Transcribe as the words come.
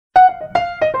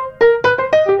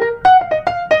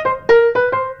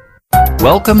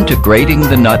Welcome to Grating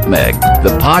the Nutmeg,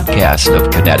 the podcast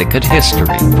of Connecticut history,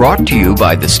 brought to you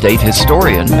by the state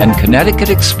historian and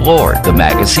Connecticut Explored, the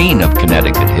magazine of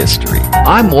Connecticut history.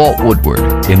 I'm Walt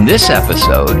Woodward. In this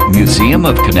episode, Museum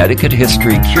of Connecticut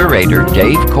History curator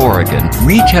Dave Corrigan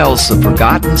retells the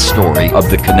forgotten story of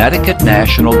the Connecticut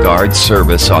National Guard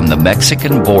service on the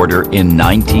Mexican border in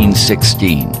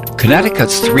 1916.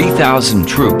 Connecticut's 3,000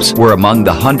 troops were among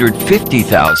the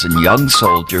 150,000 young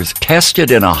soldiers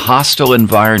tested in a hostile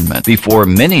environment before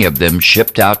many of them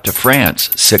shipped out to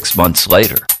France 6 months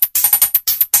later.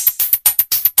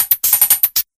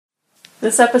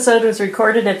 This episode was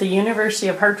recorded at the University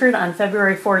of Hartford on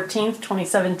February 14,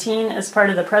 2017, as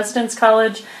part of the President's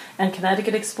College and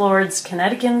Connecticut Explored's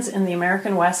Connecticans in the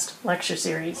American West lecture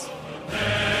series.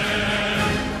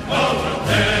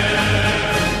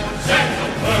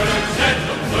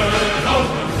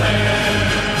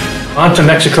 On to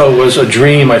Mexico was a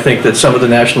dream, I think, that some of the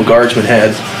National Guardsmen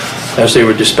had as they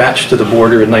were dispatched to the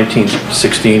border in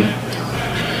 1916.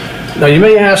 Now, you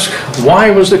may ask,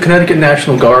 why was the Connecticut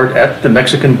National Guard at the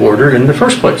Mexican border in the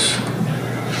first place?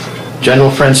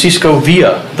 General Francisco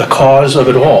Villa, the cause of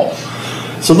it all.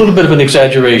 It's a little bit of an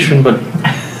exaggeration, but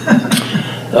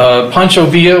Pancho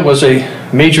Villa was a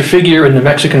major figure in the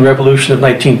Mexican Revolution of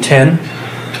 1910.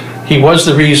 He was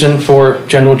the reason for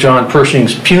General John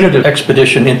Pershing's punitive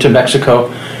expedition into Mexico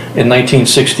in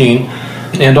 1916,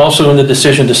 and also in the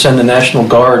decision to send the National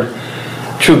Guard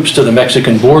troops to the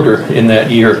Mexican border in that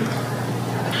year.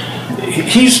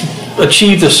 He's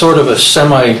achieved a sort of a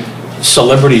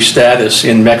semi-celebrity status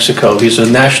in Mexico. He's a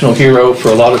national hero for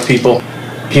a lot of people.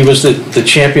 He was the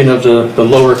champion of the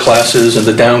lower classes and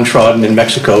the downtrodden in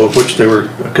Mexico, of which there were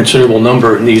a considerable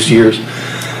number in these years.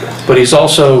 But he's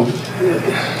also...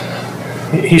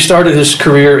 He started his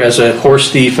career as a horse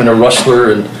thief and a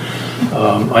rustler, and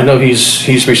I know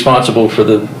he's responsible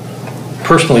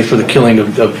personally for the killing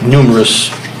of numerous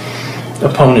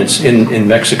opponents in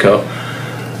Mexico.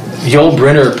 Yul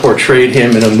Brynner portrayed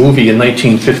him in a movie in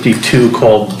 1952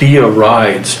 called Villa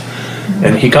Rides,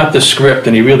 and he got the script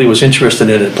and he really was interested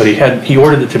in it, but he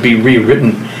ordered it to be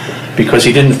rewritten because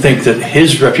he didn't think that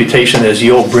his reputation as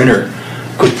Yul Brynner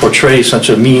could portray such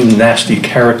a mean, nasty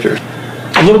character.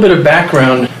 A little bit of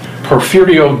background: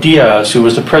 Porfirio Diaz, who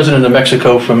was the president of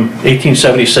Mexico from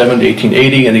 1877 to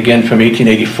 1880, and again from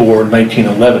 1884 to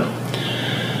 1911.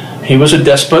 He was a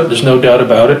despot, there's no doubt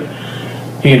about it.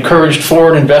 He encouraged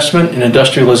foreign investment and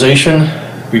industrialization,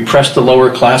 repressed the lower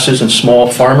classes and small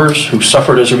farmers who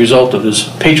suffered as a result of his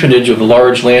patronage of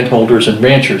large landholders and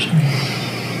ranchers.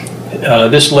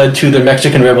 This led to the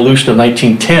Mexican Revolution of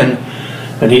 1910,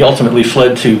 and he ultimately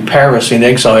fled to Paris in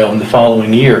exile in the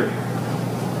following year.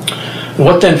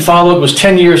 What then followed was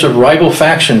 10 years of rival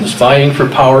factions vying for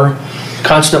power,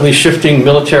 constantly shifting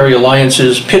military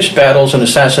alliances, pitched battles and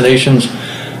assassinations,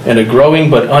 and a growing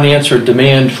but unanswered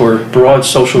demand for broad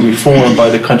social reform by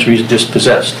the country's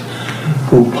dispossessed,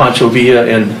 who Pancho Villa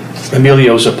and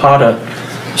Emilio Zapata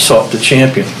sought to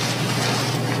champion.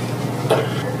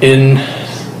 In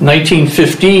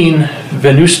 1915,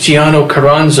 Venustiano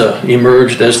Carranza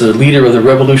emerged as the leader of the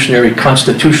Revolutionary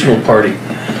Constitutional Party,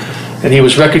 and he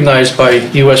was recognized by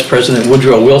U.S. President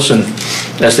Woodrow Wilson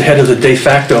as the head of the de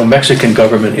facto Mexican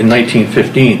government in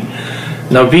 1915.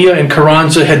 Now, Villa and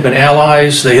Carranza had been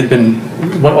allies. They had been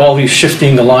all these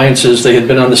shifting alliances. They had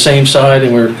been on the same side,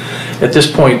 and were at this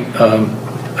point a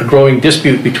growing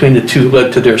dispute between the two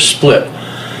led to their split.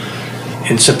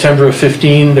 In November of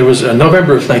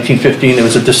 1915, there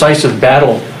was a decisive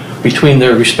battle between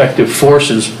their respective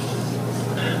forces.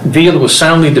 Villa was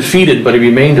soundly defeated, but he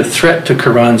remained a threat to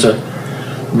Carranza,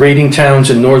 raiding towns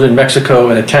in northern Mexico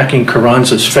and attacking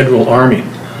Carranza's federal army.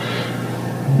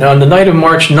 Now, on the night of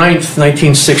March 9th,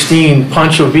 1916,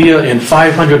 Pancho Villa and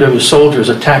 500 of his soldiers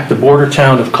attacked the border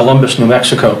town of Columbus, New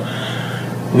Mexico,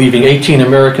 leaving 18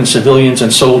 American civilians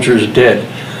and soldiers dead.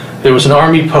 There was an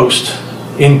army post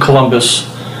in Columbus.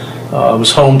 It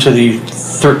was home to the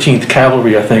 13th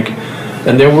Cavalry, I think.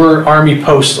 And there were army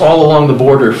posts all along the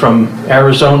border from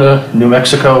Arizona, New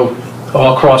Mexico,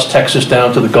 all across Texas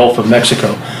down to the Gulf of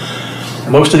Mexico.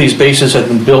 Most of these bases had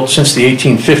been built since the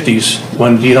 1850s,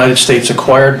 when the United States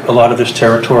acquired a lot of this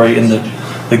territory in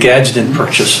the Gadsden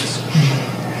Purchase.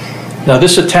 Now,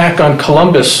 this attack on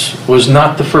Columbus was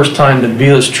not the first time that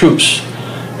Villa's troops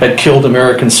had killed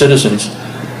American citizens.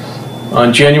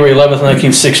 On January 11th,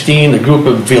 1916, a group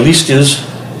of Villistas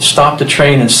stopped a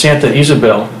train in Santa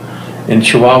Isabel in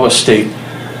Chihuahua State,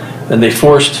 and they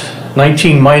forced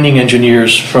 19 mining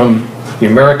engineers from the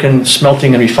American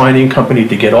Smelting and Refining Company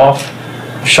to get off,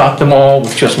 shot them all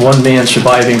with just one man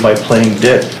surviving by playing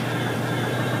dead.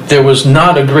 There was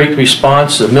not a great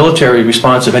response, a military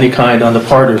response of any kind on the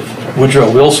part of Woodrow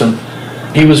Wilson.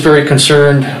 He was very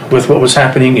concerned with what was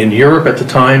happening in Europe at the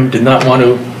time, did not want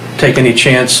to take any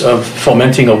chance of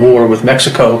fomenting a war with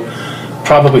Mexico,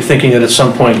 probably thinking that at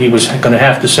some point he was going to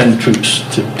have to send troops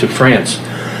to France.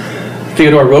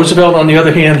 Theodore Roosevelt, on the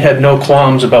other hand, had no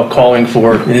qualms about calling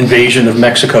for an invasion of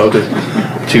Mexico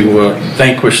to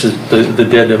vanquish the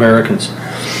dead Americans.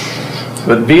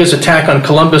 But Villa's attack on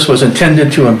Columbus was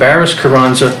intended to embarrass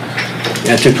Carranza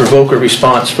and to provoke a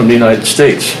response from the United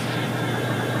States.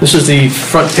 This is the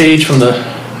front page from the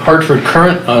Hartford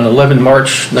Courant on 11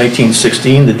 March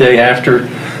 1916, the day after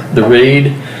the raid.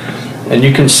 And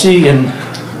you can see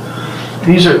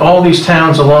these are all these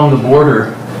towns along the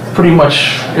border. Pretty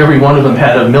much every one of them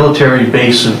had a military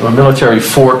base, a military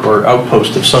fort or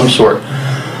outpost of some sort.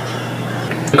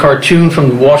 The cartoon from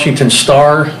the Washington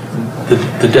Star,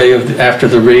 the day after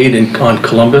the raid on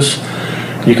Columbus.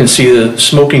 You can see the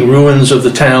smoking ruins of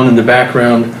the town in the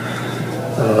background.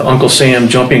 Uncle Sam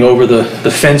jumping over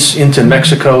the fence into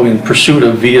Mexico in pursuit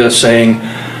of Villa, saying,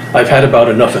 "I've had about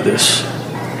enough of this."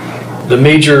 The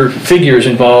major figures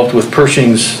involved with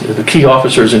Pershing's, the key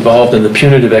officers involved in the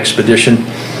punitive expedition.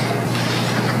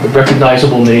 The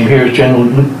recognizable name here is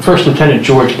First Lieutenant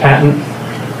George Patton.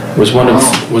 Was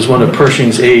one of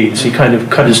Pershing's aides. He kind of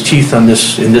cut his teeth on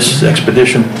this in this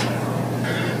expedition.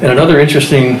 And another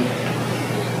interesting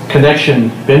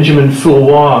connection, Benjamin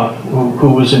Foulois,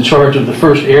 who was in charge of the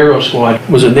 1st Aero Squad,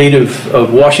 was a native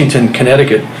of Washington,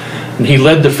 Connecticut, and he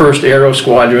led the 1st Aero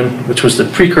Squadron, which was the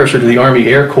precursor to the Army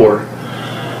Air Corps,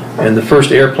 and the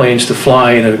first airplanes to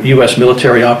fly in a U.S.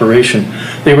 military operation.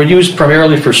 They were used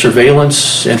primarily for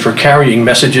surveillance and for carrying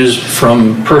messages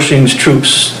from Pershing's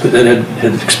troops that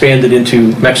had expanded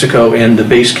into Mexico and the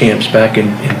base camps back in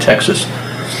Texas.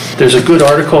 There's a good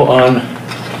article on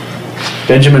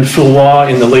Benjamin Foulois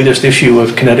in the latest issue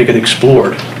of Connecticut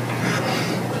Explored.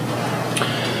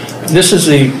 This is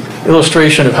the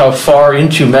illustration of how far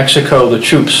into Mexico the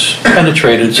troops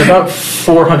penetrated. It's about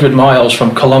 400 miles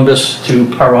from Columbus to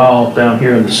Parral down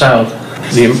here in the south.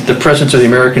 The presence of the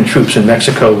American troops in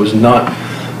Mexico was not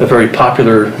a very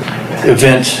popular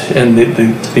event, and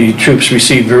the troops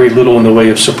received very little in the way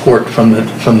of support from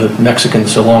the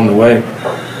Mexicans along the way.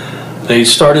 They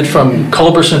started from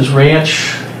Culberson's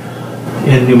Ranch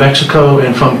in New Mexico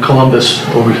and from Columbus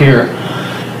over here.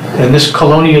 And this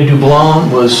Colonia du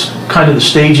Blanc was kind of the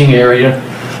staging area.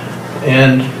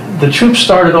 And the troops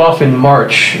started off in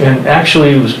March, and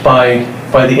actually it was by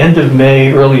the end of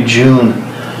May, early June,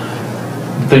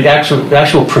 the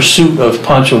actual pursuit of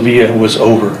Pancho Villa was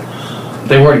over.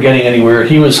 They weren't getting anywhere.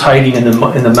 He was hiding in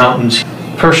the mountains.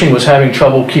 Pershing was having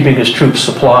trouble keeping his troops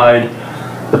supplied.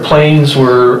 The planes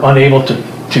were unable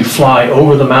to fly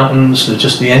over the mountains.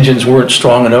 The engines weren't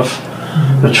strong enough.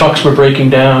 The trucks were breaking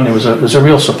down. There was a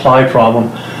real supply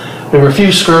problem. There were a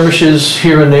few skirmishes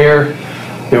here and there.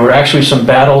 There were actually some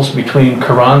battles between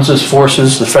Carranza's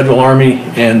forces, the Federal Army,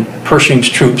 and Pershing's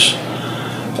troops.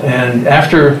 And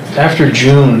after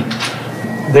June,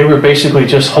 they were basically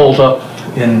just holed up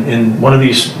in one of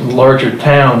these larger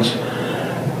towns,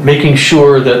 making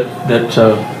sure that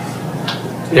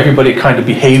everybody kind of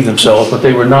behaved themselves, but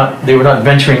they were not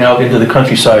venturing out into the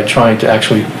countryside trying to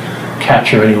actually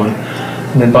capture anyone.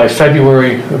 And then by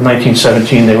February of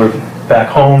 1917, they were back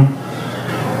home,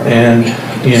 and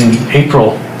in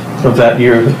April of that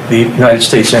year, the United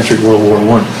States entered World War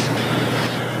I.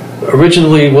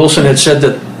 Originally, Wilson had said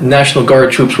that National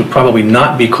Guard troops would probably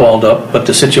not be called up, but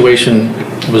the situation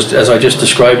was, as I just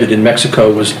described it in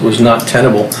Mexico, was not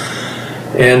tenable.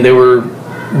 And they were,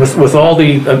 with all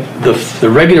the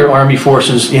regular army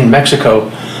forces in Mexico,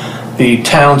 the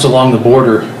towns along the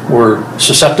border were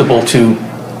susceptible to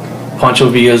Pancho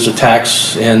Villa's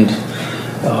attacks, and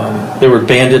there were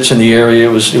bandits in the area.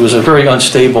 It was a very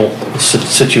unstable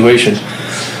situation.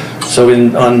 So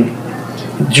on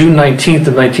June 19th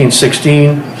of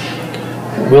 1916,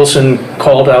 Wilson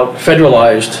called out,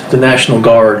 federalized the National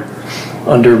Guard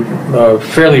under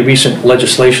fairly recent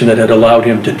legislation that had allowed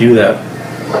him to do that.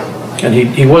 And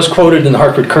he was quoted in the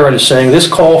Hartford Courant as saying, "This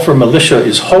call for militia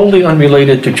is wholly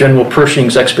unrelated to General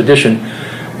Pershing's expedition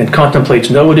and contemplates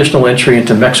no additional entry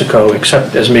into Mexico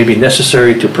except as may be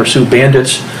necessary to pursue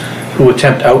bandits who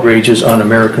attempt outrages on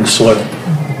American soil."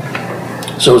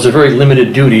 So it was a very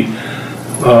limited duty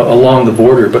along the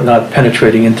border, but not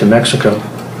penetrating into Mexico.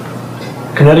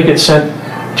 Connecticut sent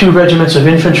 2 regiments of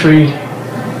infantry,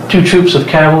 2 troops of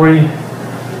cavalry,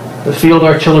 the Field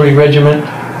Artillery Regiment,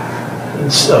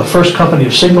 a 1st Company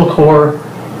of Signal Corps,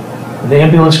 the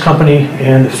Ambulance Company,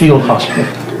 and the Field Hospital.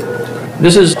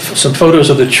 This is some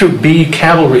photos of the Troop B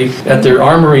cavalry at their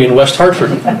armory in West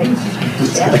Hartford.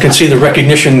 I can see the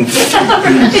recognition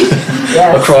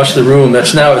across the room.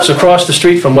 It's across the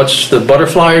street from what's the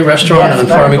Butterfly restaurant on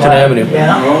Farmington Avenue.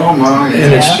 Oh my!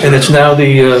 And it's now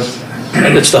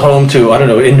it's the home to, I don't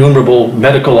know, innumerable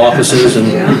medical offices, and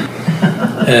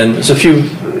there's a few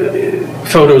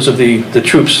photos of the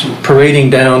troops parading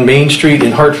down Main Street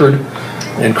in Hartford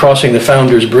and crossing the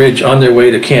Founders Bridge on their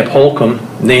way to Camp Holcomb,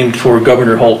 named for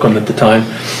Governor Holcomb at the time,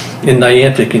 in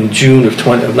Niantic in June of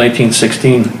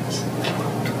 1916.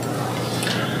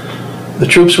 The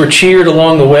troops were cheered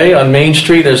along the way on Main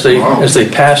Street as they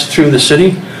passed through the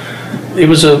city. It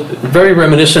was very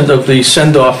reminiscent of the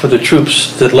send-off for the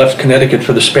troops that left Connecticut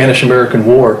for the Spanish-American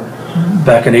War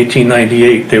back in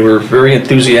 1898. They were very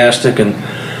enthusiastic, and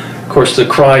of course the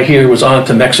cry here was on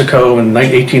to Mexico. In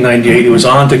 1898 it was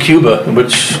on to Cuba,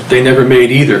 which they never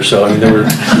made either. So I mean, they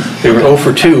were 0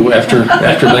 for 2 after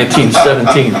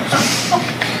 1917.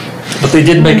 But they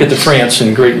did make it to France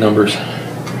in great numbers.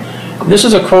 This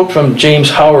is a quote from James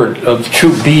Howard of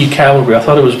Troop B Cavalry. I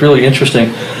thought it was really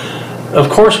interesting. Of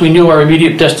course, we knew our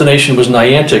immediate destination was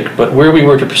Niantic, but where we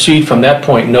were to proceed from that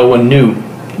point, no one knew.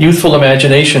 Youthful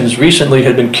imaginations recently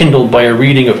had been kindled by a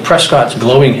reading of Prescott's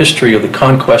glowing history of the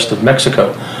conquest of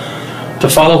Mexico. To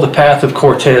follow the path of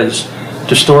Cortez,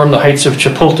 to storm the heights of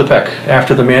Chapultepec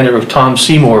after the manner of Tom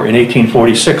Seymour in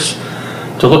 1846,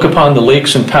 to look upon the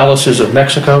lakes and palaces of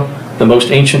Mexico, the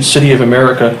most ancient city of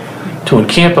America, to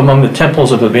encamp among the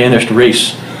temples of a vanished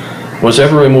race, was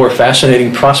ever a more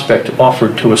fascinating prospect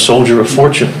offered to a soldier of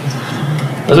fortune.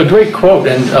 That's a great quote,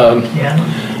 and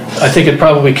I think it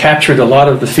probably captured a lot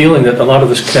of the feeling that a lot of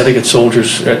the Connecticut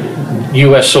soldiers,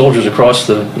 U.S. soldiers across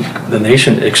the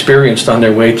nation experienced on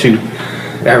their way to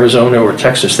Arizona or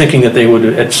Texas, thinking that they would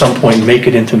at some point make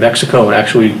it into Mexico and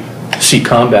actually see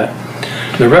combat.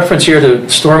 The reference here to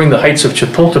storming the heights of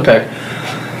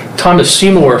Chapultepec, Thomas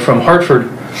Seymour from Hartford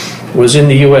was in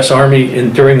the U.S. Army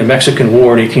during the Mexican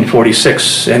War in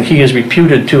 1846, and he is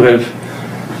reputed to have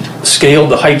scaled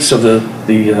the heights of the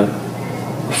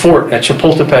fort at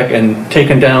Chapultepec and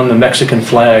taken down the Mexican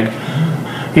flag.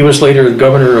 He was later the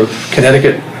governor of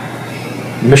Connecticut.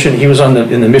 He was in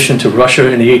the mission to Russia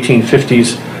in the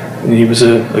 1850s, and he was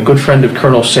a good friend of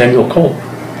Colonel Samuel Colt.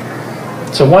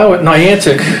 So while at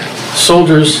Niantic,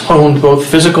 soldiers honed both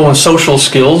physical and social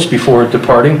skills before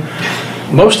departing.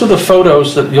 Most of the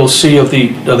photos that you'll see of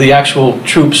the actual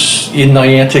troops in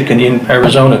Niantic and in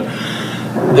Arizona,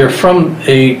 they're from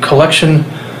a collection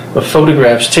of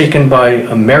photographs taken by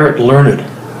a Merritt Learned,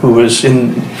 who was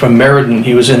from Meriden.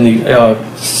 He was in the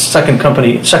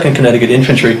 2nd Connecticut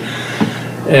Infantry,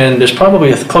 and there's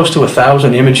probably close to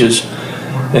 1,000 images.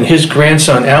 And his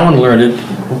grandson, Alan Learned,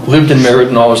 lived in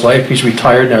Meriden all his life. He's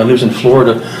retired now, lives in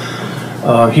Florida.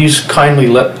 He's kindly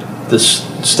let this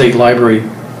state library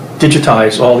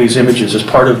digitize all these images as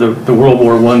part of the World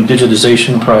War I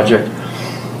digitization project.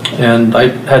 And I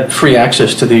had free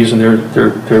access to these, and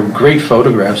they're great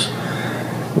photographs.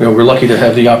 We're lucky to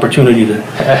have the opportunity to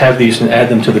have these and add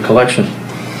them to the collection.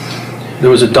 There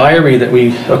was a diary that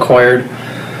we acquired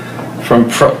from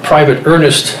Private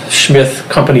Ernest Smith,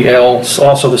 Company L,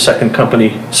 also the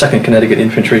 2nd Connecticut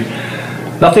Infantry.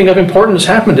 Nothing of importance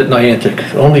happened at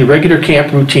Niantic, only regular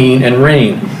camp routine and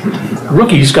rain.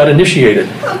 Rookies got initiated.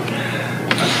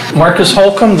 Marcus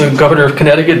Holcomb, the governor of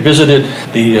Connecticut, visited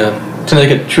the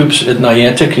Connecticut troops at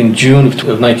Niantic in June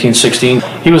of 1916.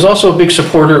 He was also a big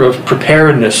supporter of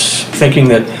preparedness, thinking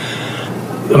that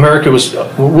America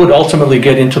would ultimately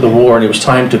get into the war, and it was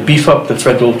time to beef up the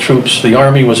federal troops. The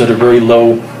Army was at a very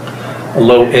low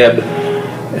ebb,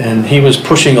 and he was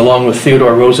pushing, along with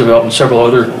Theodore Roosevelt and several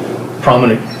other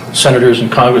prominent senators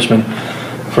and congressmen,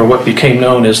 for what became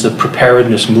known as the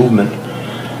preparedness movement.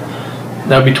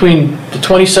 Now, between the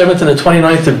 27th and the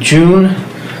 29th of June,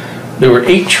 there were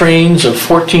 8 trains of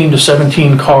 14 to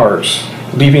 17 cars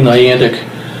leaving Niantic,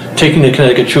 taking the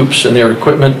Connecticut troops and their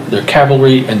equipment, their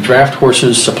cavalry and draft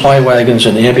horses, supply wagons,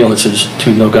 and ambulances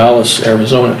to Nogales,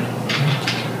 Arizona.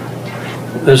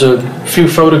 There's a few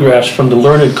photographs from the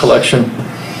Learned collection.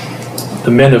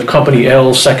 The men of Company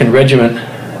L, 2nd Regiment,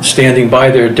 standing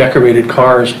by their decorated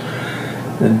cars.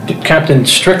 And Captain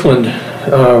Strickland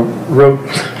wrote,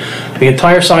 "The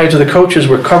entire sides of the coaches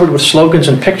were covered with slogans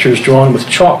and pictures drawn with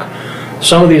chalk.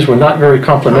 Some of these were not very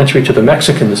complimentary to the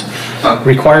Mexicans,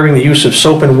 requiring the use of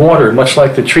soap and water, much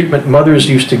like the treatment mothers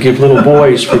used to give little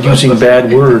boys for using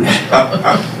bad words."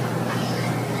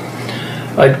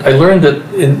 I learned that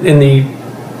in the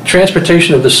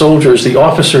transportation of the soldiers, the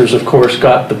officers, of course,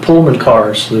 got the Pullman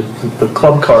cars, the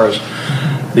club cars.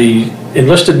 The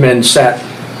enlisted men sat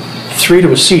 3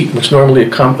 to a seat, which normally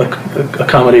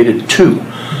accommodated 2.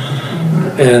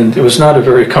 And it was not a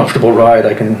very comfortable ride,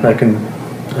 I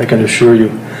can assure you.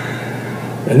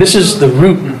 And this is the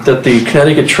route that the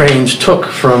Connecticut trains took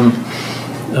from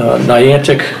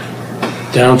Niantic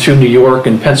down through New York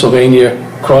and Pennsylvania,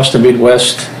 across the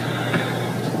Midwest,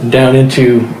 down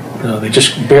into, they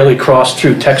just barely crossed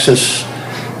through Texas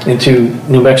into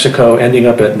New Mexico, ending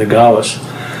up at Nogales.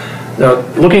 Now,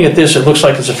 looking at this, it looks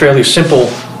like it's a fairly simple,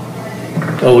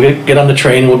 we'll get on the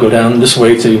train, we'll go down this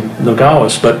way to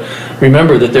Nogales. But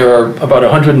remember that there are about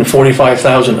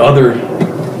 145,000 other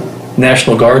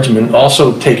National Guardsmen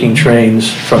also taking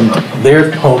trains from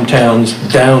their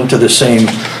hometowns down to the same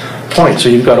point. So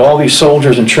you've got all these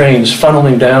soldiers and trains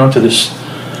funneling down to this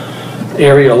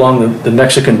area along the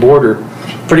Mexican border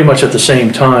pretty much at the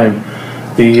same time.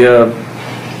 The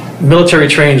military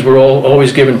trains were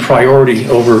always given priority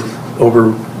over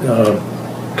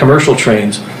commercial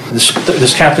trains.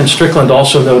 This Captain Strickland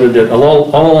also noted that all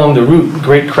along the route,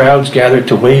 great crowds gathered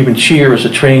to wave and cheer as the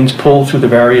trains pulled through the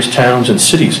various towns and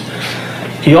cities.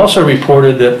 He also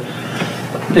reported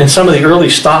that in some of the early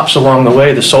stops along the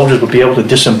way, the soldiers would be able to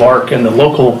disembark, and the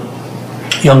local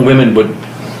young women would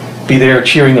be there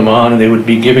cheering them on, and they would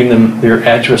be giving them their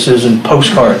addresses and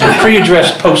postcards,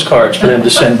 pre-addressed postcards for them to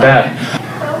send back.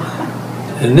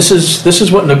 And this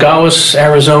is what Nogales,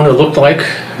 Arizona looked like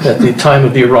at the time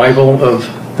of the arrival of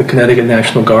the Connecticut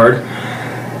National Guard.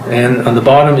 And on the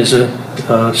bottom is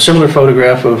a similar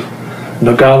photograph of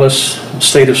Nogales,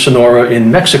 state of Sonora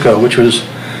in Mexico, which was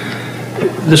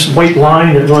this white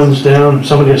line that runs down,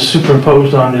 somebody has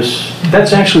superimposed on this.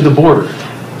 That's actually the border.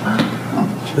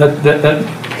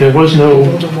 There was no,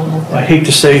 I hate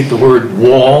to say the word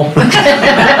wall.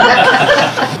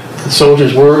 The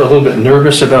soldiers were a little bit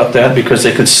nervous about that because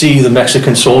they could see the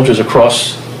Mexican soldiers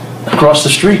across the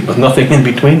street with nothing in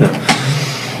between them.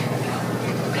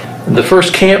 And the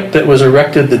first camp that was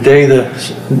erected the day the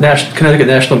Connecticut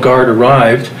National Guard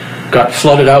arrived got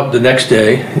flooded out the next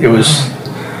day. It was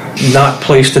not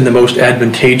placed in the most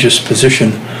advantageous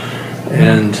position,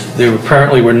 and they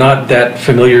apparently were not that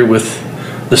familiar with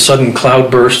the sudden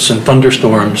cloud bursts and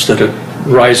thunderstorms that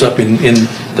rise up in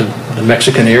the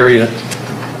Mexican area.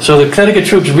 So the Connecticut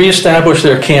troops reestablished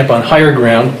their camp on higher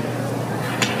ground,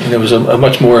 and it was a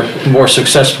much more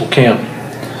successful camp.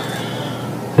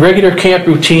 Regular camp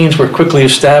routines were quickly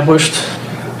established.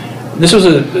 This was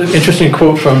an interesting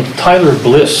quote from Tyler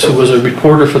Bliss, who was a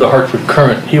reporter for the Hartford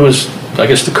Courant. He was, I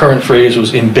guess the current phrase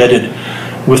was, embedded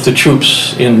with the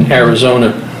troops in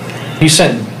Arizona. He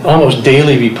sent almost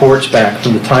daily reports back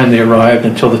from the time they arrived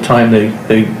until the time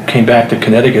they came back to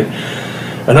Connecticut.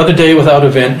 Another day without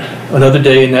event, another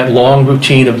day in that long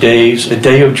routine of days, a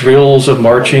day of drills, of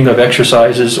marching, of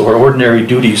exercises, or ordinary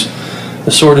duties,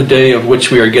 the sort of day of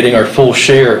which we are getting our full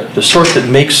share, the sort that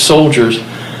makes soldiers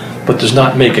but does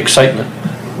not make excitement.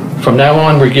 From now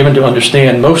on, we're given to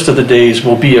understand most of the days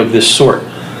will be of this sort.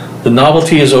 The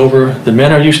novelty is over, the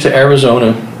men are used to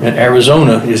Arizona, and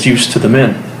Arizona is used to the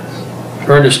men.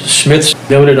 Ernest Schmitz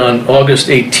noted on August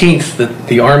 18th that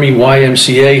the Army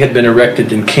YMCA had been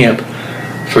erected in camp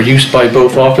for use by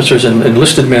both officers and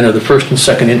enlisted men of the 1st and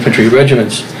 2nd Infantry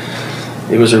Regiments.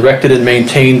 It was erected and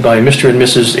maintained by Mr. and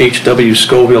Mrs. H.W.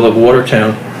 Scoville of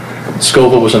Watertown.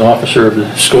 Scoville was an officer of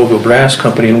the Scoville Brass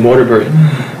Company in Waterbury.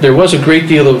 There was a great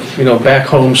deal of, back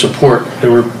home support.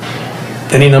 There were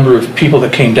any number of people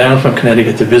that came down from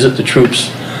Connecticut to visit the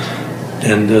troops.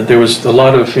 And there was a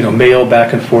lot of, mail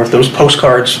back and forth. Those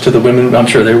postcards to the women, I'm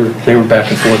sure they were back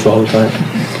and forth all the time.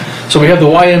 So we have the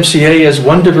YMCA as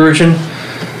one diversion.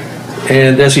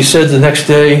 And as he said the next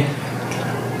day,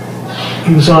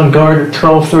 he was on guard at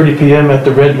 12:30 p.m. at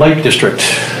the Red Light District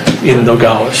in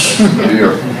Nogales.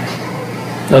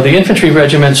 Now the infantry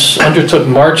regiments undertook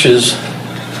marches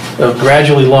of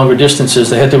gradually longer distances.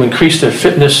 They had to increase their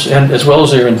fitness and as well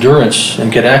as their endurance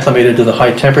and get acclimated to the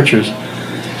high temperatures.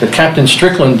 But Captain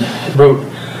Strickland wrote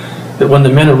that when the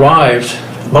men arrived,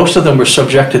 most of them were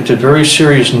subjected to very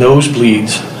serious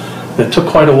nosebleeds that took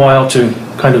quite a while to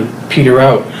kind of peter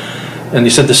out. And he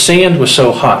said the sand was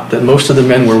so hot that most of the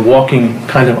men were walking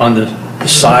kind of on the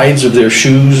sides of their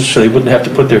shoes so they wouldn't have to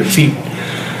put their feet.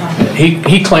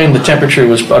 He claimed the temperature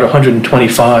was about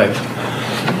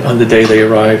 125 on the day they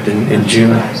arrived in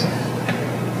June.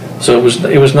 So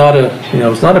it was not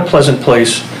a pleasant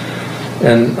place.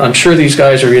 And I'm sure these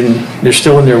guys they're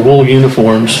still in their wool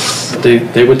uniforms.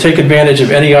 They would take advantage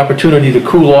of any opportunity to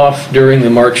cool off during the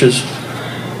marches.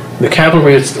 The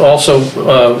cavalry also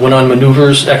went on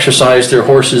maneuvers, exercised their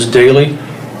horses daily,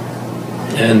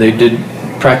 and they did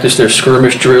practice their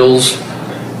skirmish drills.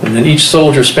 And then each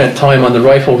soldier spent time on the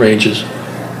rifle ranges.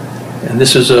 And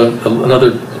this is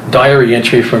another diary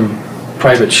entry from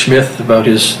Private Smith about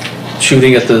his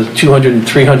shooting at the 200 and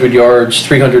 300 yards,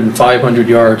 300 and 500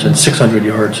 yards, and 600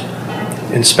 yards.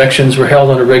 Inspections were held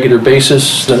on a regular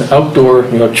basis. An outdoor,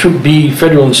 Troop B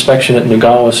federal inspection at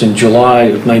Nogales in July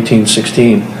of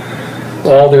 1916.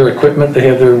 All their equipment, they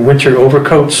have their winter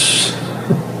overcoats,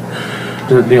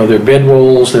 their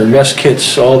bedrolls, their mess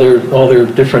kits, all their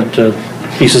different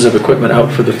pieces of equipment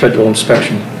out for the federal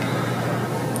inspection.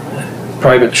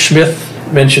 Private Smith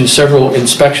mentioned several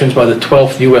inspections by the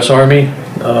 12th U.S. Army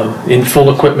in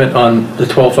full equipment on the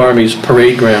 12th Army's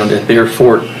parade ground at their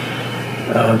fort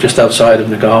just outside of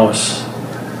Nogales.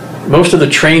 Most of the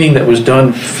training that was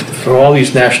done for all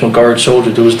these National Guard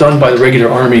soldiers, it was done by the regular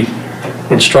Army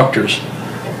instructors.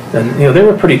 And they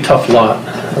were a pretty tough lot.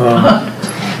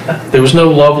 There was no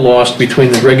love lost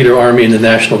between the regular Army and the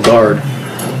National Guard.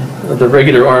 The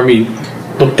regular Army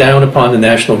looked down upon the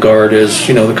National Guard as,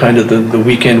 the kind of the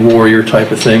weekend warrior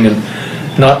type of thing,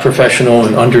 and not professional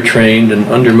and undertrained and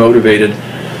undermotivated.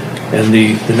 And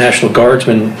the National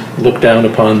Guardsmen looked down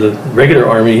upon the regular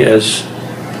Army as,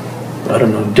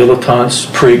 dilettantes,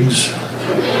 prigs.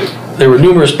 There were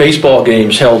numerous baseball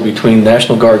games held between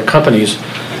National Guard companies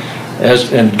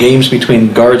and games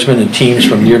between guardsmen and teams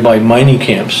from nearby mining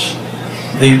camps.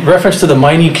 The reference to the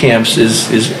mining camps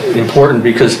is important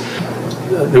because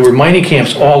there were mining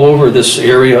camps all over this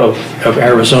area of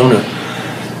Arizona.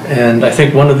 And I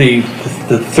think one of the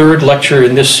third lecture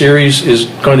in this series is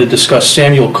going to discuss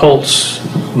Samuel Colt's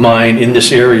mine in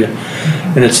this area.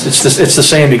 And it's the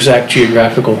same exact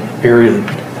geographical area.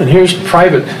 And here's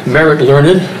Private Merritt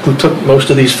Learned, who took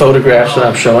most of these photographs that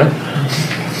I'm showing.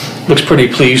 Looks pretty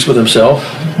pleased with himself,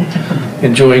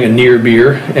 enjoying a near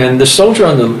beer. And the soldier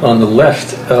on the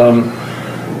left,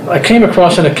 I came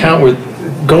across an account where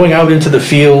going out into the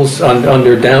fields on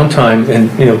their downtime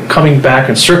and coming back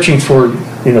and searching for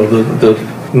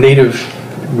the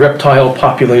native reptile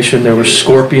population. There were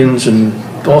scorpions and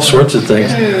all sorts of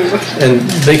things, and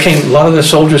a lot of the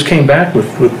soldiers came back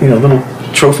with little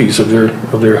trophies of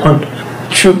their hunt.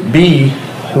 Troop B,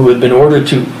 who had been ordered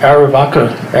to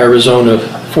Arivaca, Arizona,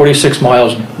 46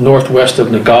 miles northwest of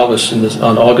Nogales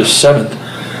on August 7th,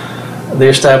 they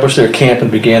established their camp and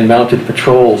began mounted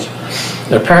patrols.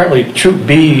 And apparently, Troop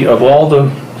B, of all the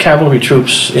cavalry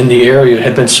troops in the area,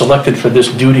 had been selected for this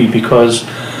duty because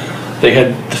they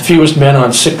had the fewest men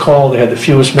on sick call, they had the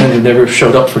fewest men who never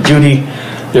showed up for duty.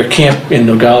 Their camp in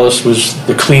Nogales was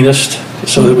the cleanest,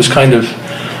 so it was kind of,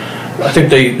 I think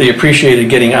they appreciated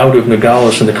getting out of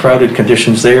Nogales and the crowded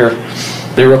conditions there.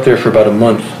 They were up there for about a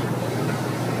month.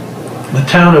 The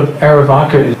town of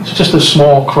Arivaca is just a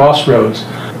small crossroads.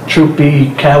 Troop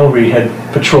B cavalry had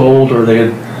patrolled, or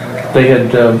they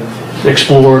had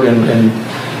explored, and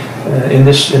in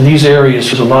these areas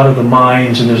there's a lot of the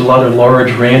mines, and there's a lot of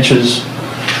large ranches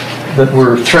that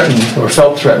were threatened or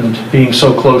felt threatened, being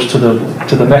so close to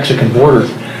the Mexican border,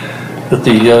 that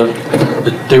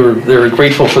they were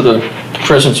grateful for the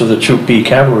presence of the Troop B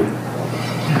cavalry.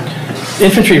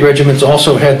 Infantry regiments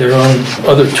also had their own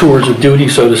other tours of duty,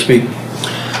 so to speak.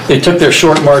 They took their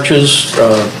short marches.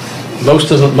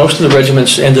 Most of the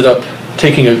regiments ended up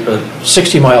taking a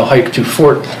 60-mile hike to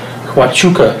Fort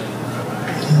Huachuca.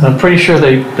 I'm pretty sure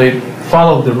they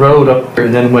followed the road up there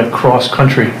and then went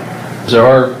cross-country. There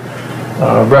are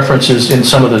references in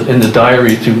the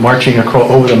diary to marching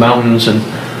over the mountains and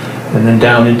then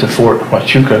down into Fort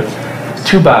Huachuca.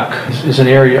 Tubac is an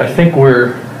area, I think,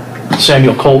 where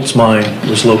Samuel Colt's mine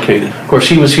was located. Of course,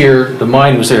 he was here, the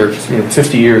mine was there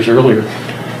 50 years earlier.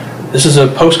 This is a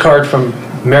postcard from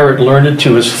Merritt Learned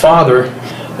to his father,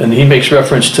 and he makes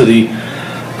reference to the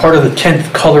part of the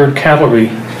 10th Colored Cavalry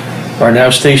are now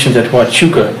stationed at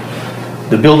Huachuca.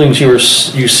 The buildings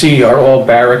you see are all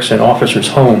barracks and officers'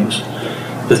 homes.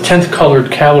 The 10th Colored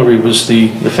Cavalry was the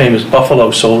famous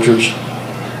Buffalo Soldiers.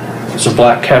 It's a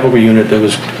black cavalry unit that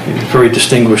was a very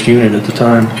distinguished unit at the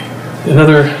time.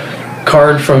 Another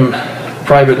card from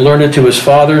Private Learned to his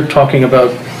father, talking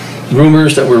about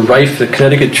rumors that were rife that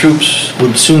Connecticut troops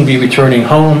would soon be returning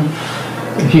home.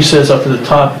 And he says up at the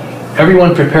top,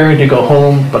 "Everyone preparing to go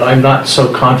home, but I'm not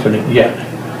so confident yet."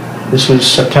 This was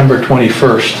September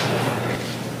 21st.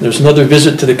 There's another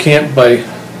visit to the camp by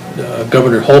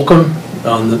Governor Holcomb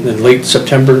in late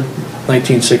September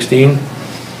 1916.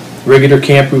 Regular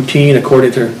camp routine,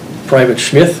 according to Private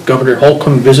Smith. Governor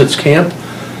Holcomb visits camp.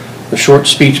 A short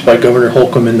speech by Governor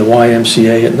Holcomb in the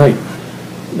YMCA at night.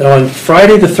 Now, on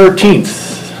Friday the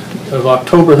 13th of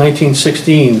October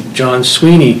 1916, John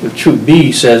Sweeney of Troop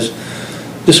B says,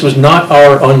 "This was not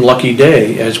our unlucky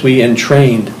day, as we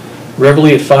entrained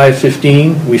Reveille at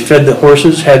 5:15. We fed the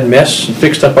horses, had mess, and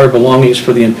fixed up our belongings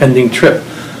for the impending trip.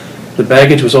 The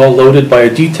baggage was all loaded by a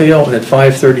detail, and at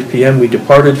 5:30 p.m. we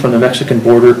departed from the Mexican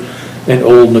border in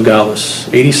Old Nogales,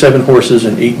 87 horses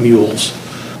and 8 mules.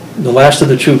 The last of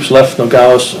the troops left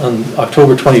Nogales on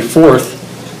October 24th.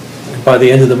 By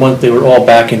the end of the month, they were all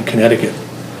back in Connecticut.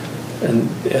 And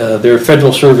their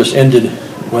federal service ended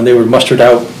when they were mustered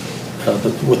out.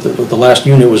 The last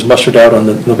unit was mustered out on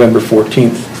November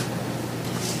 14th.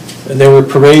 And there were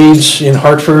parades in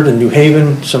Hartford and New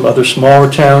Haven. Some other smaller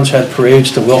towns had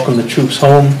parades to welcome the troops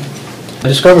home. I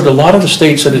discovered a lot of the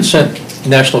states that had sent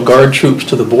National Guard troops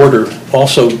to the border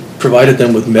also provided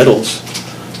them with medals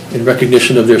in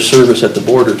recognition of their service at the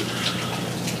border.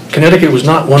 Connecticut was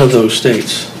not one of those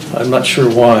states. I'm not sure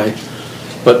why.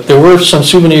 But there were some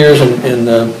souvenirs and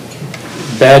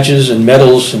badges and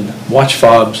medals and watch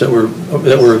fobs that were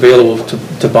available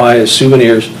to buy as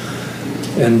souvenirs.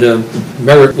 And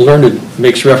Merritt Learned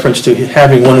makes reference to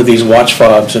having one of these watch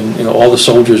fobs, and all the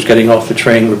soldiers getting off the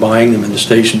train were buying them in the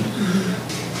station.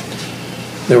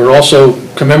 There were also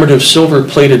commemorative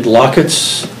silver-plated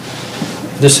lockets.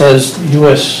 This has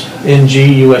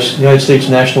USNG, United States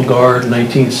National Guard,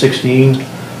 1916,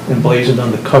 emblazoned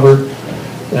on the cover.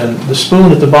 And the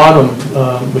spoon at the bottom,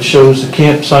 which shows the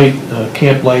campsite,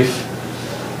 camp life,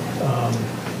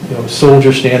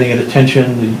 soldier standing at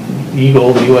attention, the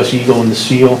eagle, the U.S. Eagle, and the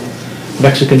seal,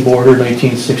 Mexican border,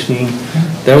 1916.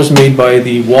 That was made by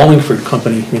the Wallingford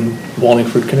Company in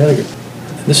Wallingford, Connecticut.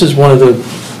 This is one of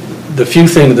the few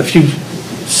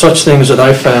such things that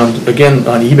I found, again,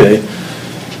 on eBay,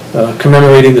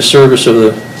 commemorating the service of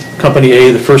the Company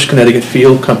A, the 1st Connecticut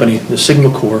Field Company, the Sigma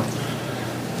Corps.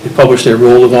 They published their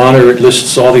Roll of Honor. It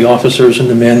lists all the officers and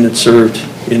the men that served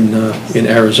in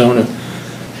Arizona.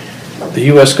 The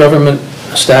U.S. government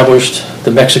established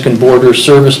the Mexican Border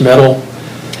Service Medal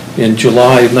in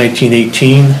July of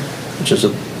 1918, which is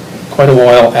quite a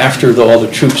while after all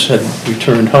the troops had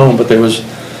returned home, but there was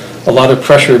a lot of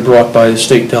pressure brought by the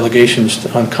state delegations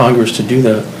on Congress to do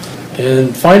that.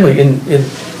 And finally, in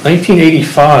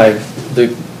 1985,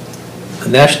 the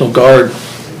National Guard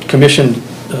commissioned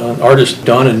artist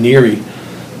Donna Neary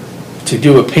to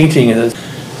do a painting, and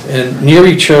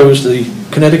Neary chose the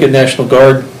Connecticut National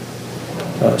Guard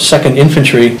 2nd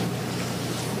Infantry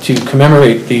to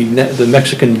commemorate the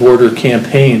Mexican border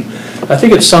campaign. I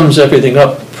think it sums everything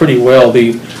up pretty well.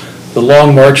 The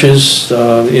long marches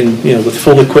with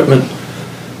full equipment,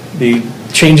 the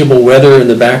changeable weather in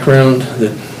the background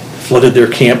that flooded their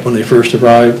camp when they first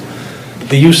arrived,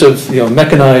 the use of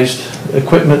mechanized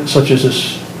equipment such as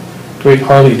this great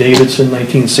Harley Davidson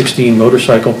 1916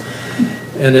 motorcycle,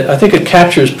 and I think it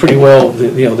captures pretty well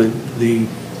the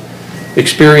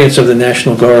experience of the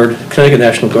National Guard, Connecticut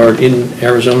National Guard in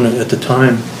Arizona at the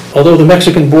time. Although the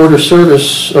Mexican border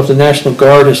service of the National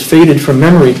Guard has faded from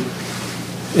memory,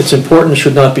 its importance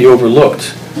should not be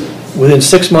overlooked. Within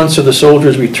 6 months of the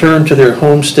soldiers' return to their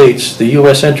home states, the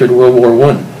U.S. entered World War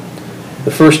I.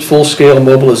 The first full-scale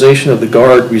mobilization of the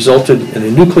Guard resulted in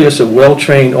a nucleus of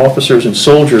well-trained officers and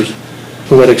soldiers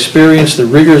who had experienced the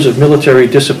rigors of military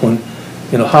discipline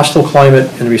in a hostile climate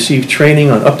and received training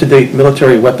on up-to-date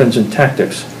military weapons and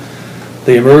tactics.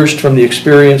 They emerged from the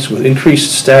experience with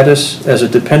increased status as a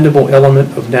dependable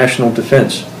element of national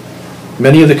defense.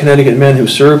 Many of the Connecticut men who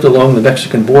served along the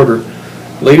Mexican border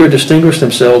later distinguished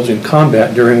themselves in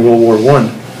combat during World War I,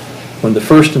 when the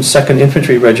 1st and 2nd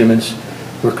Infantry Regiments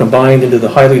were combined into the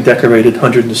highly decorated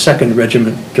 102nd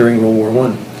Regiment during World War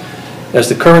I. As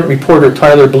the current reporter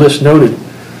Tyler Bliss noted,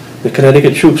 the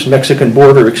Connecticut troops' Mexican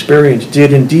border experience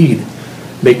did indeed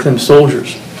make them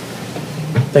soldiers.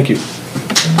 Thank you.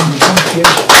 Thank you.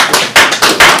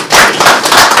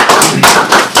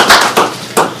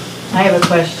 I have a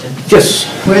question. Yes.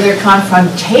 Were there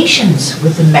confrontations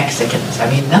with the Mexicans? I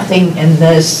mean, nothing in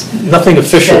this... Nothing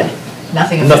official.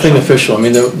 Nothing official. Nothing official. I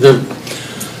mean,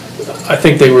 I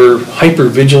think they were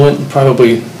hyper-vigilant,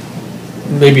 probably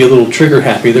maybe a little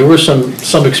trigger-happy. There were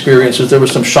some experiences. There were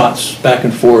some shots back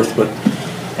and forth, but...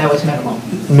 That was minimal.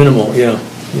 Minimal, yeah.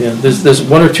 There's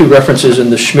one or two references in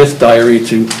the Schmidt diary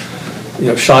to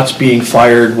shots being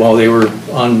fired while they were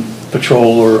on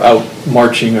patrol or out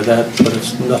marching or that, but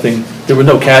it's nothing. There were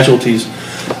no casualties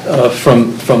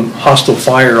from hostile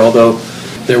fire, although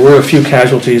there were a few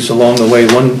casualties along the way.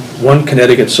 One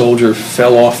Connecticut soldier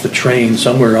fell off the train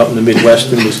somewhere out in the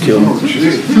Midwest and was killed.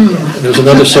 There was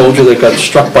another soldier that got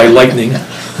struck by lightning.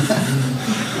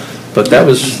 But that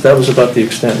was about the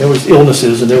extent. There was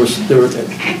illnesses, and there were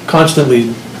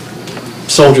constantly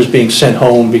soldiers being sent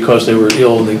home because they were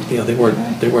ill. They weren't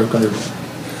going to.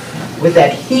 With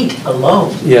that heat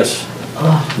alone. Yes.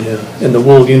 Oh, Yeah, and the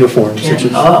wool uniforms. can't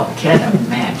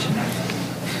imagine.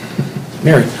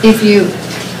 Mary?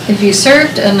 If you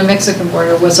served on the Mexican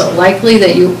border, was it likely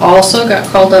that you also got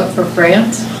called up for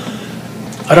France?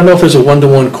 I don't know if there's a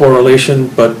one-to-one correlation,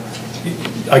 but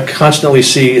I constantly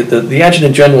see that the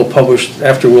Adjutant General published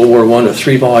after World War I a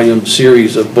 3-volume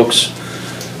series of books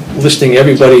listing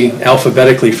everybody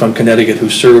alphabetically from Connecticut who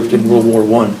served in World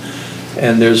War I.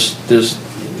 And there's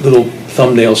little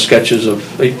thumbnail sketches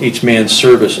of each man's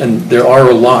service, and there are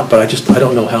a lot, but I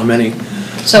don't know how many.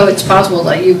 So it's possible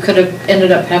that you could have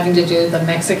ended up having to do the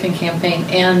Mexican campaign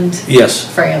and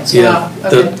Yes. France. Yeah. Wow.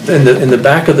 Okay. In the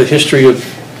back of the history of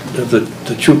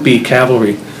the Troop B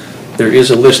cavalry, there is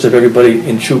a list of everybody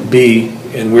in Troop B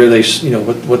and where they,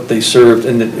 what they served,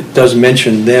 and it does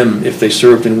mention them if they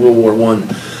served in World War I.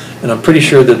 And I'm pretty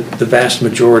sure that the vast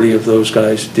majority of those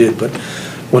guys did. But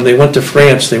when they went to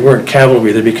France, they weren't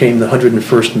cavalry; they became the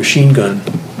 101st Machine Gun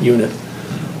Unit.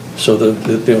 So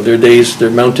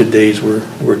their mounted days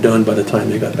were done by the time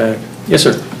they got back. Yes,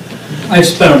 sir. I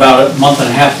spent about a month and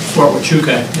a half at Fort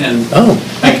Huachuca, and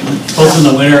both in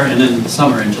the winter and in the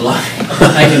summer in July.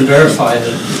 I can verify that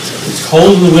it's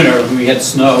cold in the winter when we had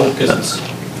snow because it's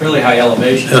fairly high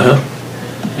elevation,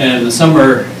 and in the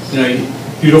summer,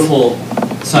 beautiful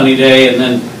sunny day, and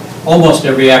then almost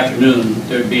every afternoon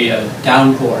there'd be a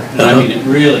downpour. And I mean, it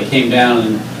really came down,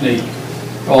 and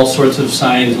all sorts of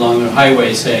signs along the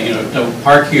highway saying, don't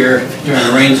park here during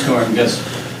a rainstorm because.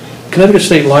 Connecticut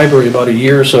State Library about a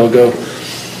year or so ago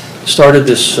started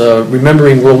this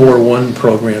Remembering World War I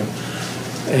program,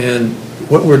 and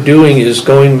what we're doing is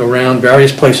going around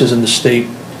various places in the state,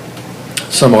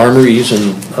 some armories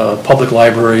and public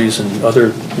libraries and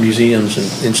other museums and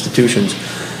institutions,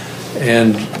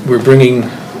 and we're bringing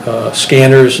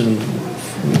scanners, and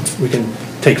we can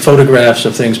take photographs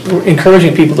of things. We're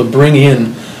encouraging people to bring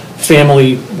in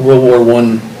family World War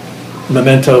I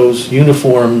mementos,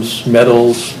 uniforms,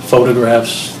 medals,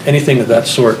 photographs, anything of that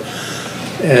sort.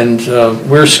 And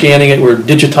we're scanning it, we're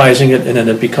digitizing it, and then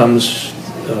it becomes,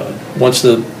 once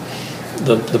the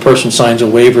person signs a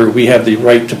waiver, we have the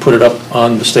right to put it up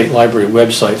on the State Library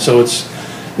website. So it's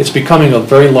becoming a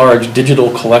very large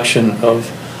digital collection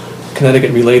of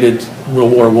Connecticut-related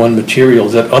World War I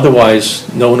materials that otherwise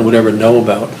no one would ever know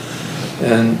about.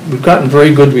 And we've gotten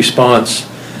very good response.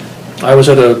 I was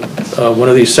at one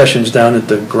of these sessions down at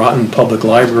the Groton Public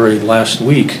Library last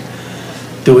week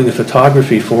doing the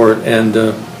photography for it, and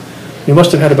we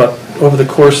must have had about, over the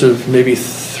course of maybe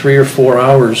 3 or 4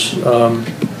 hours,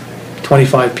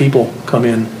 25 people come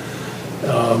in.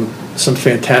 Some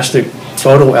fantastic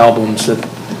photo albums that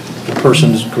the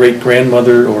person's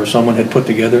great-grandmother or someone had put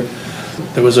together.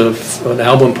 There was an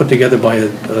album put together by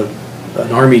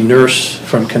an Army nurse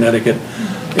from Connecticut.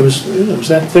 It was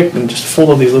that thick and just full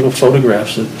of these little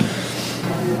photographs. The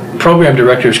program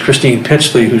director is Christine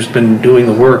Pitsley, who's been doing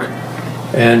the work,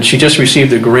 and she just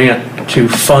received a grant to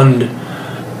fund,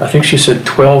 I think she said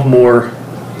 12 more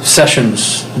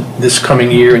sessions this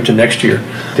coming year into next year.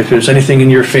 If there's anything in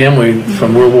your family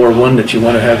from World War I that you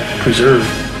want to have preserved.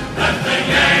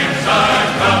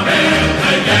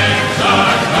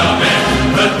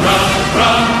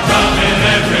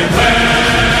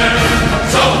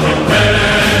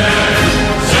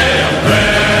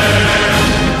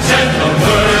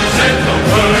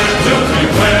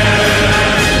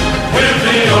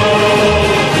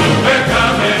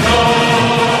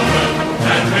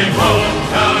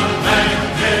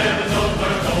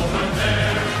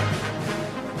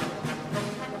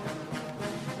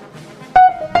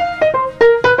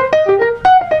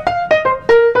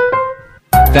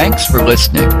 Thanks for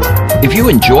listening. If you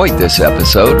enjoyed this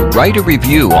episode, write a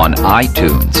review on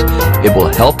iTunes. It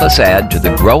will help us add to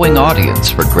the growing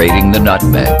audience for Grating the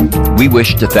Nutmeg. We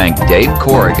wish to thank Dave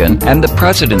Corrigan and the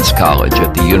President's College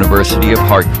at the University of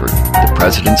Hartford. The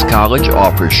President's College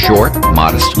offers short,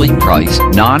 modestly priced,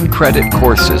 non-credit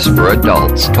courses for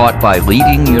adults taught by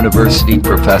leading university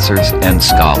professors and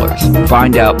scholars.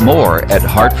 Find out more at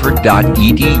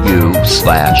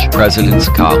hartford.edu/President's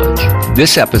College.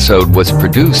 This episode was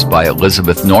produced by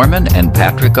Elizabeth Normen and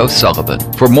Patrick O'Sullivan.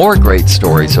 For more great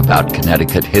stories about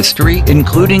Connecticut history,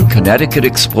 including Connecticut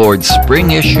Explored's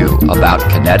spring issue about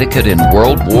Connecticut in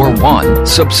World War I,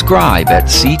 subscribe at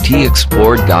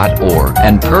ctexplored.org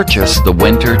and purchase the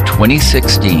winter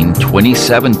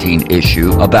 2016-2017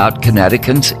 issue about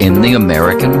Connecticans in the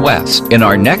American West. In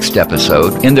our next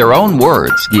episode, in their own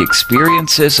words, the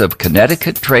experiences of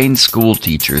Connecticut-trained school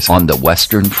teachers on the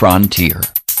Western frontier.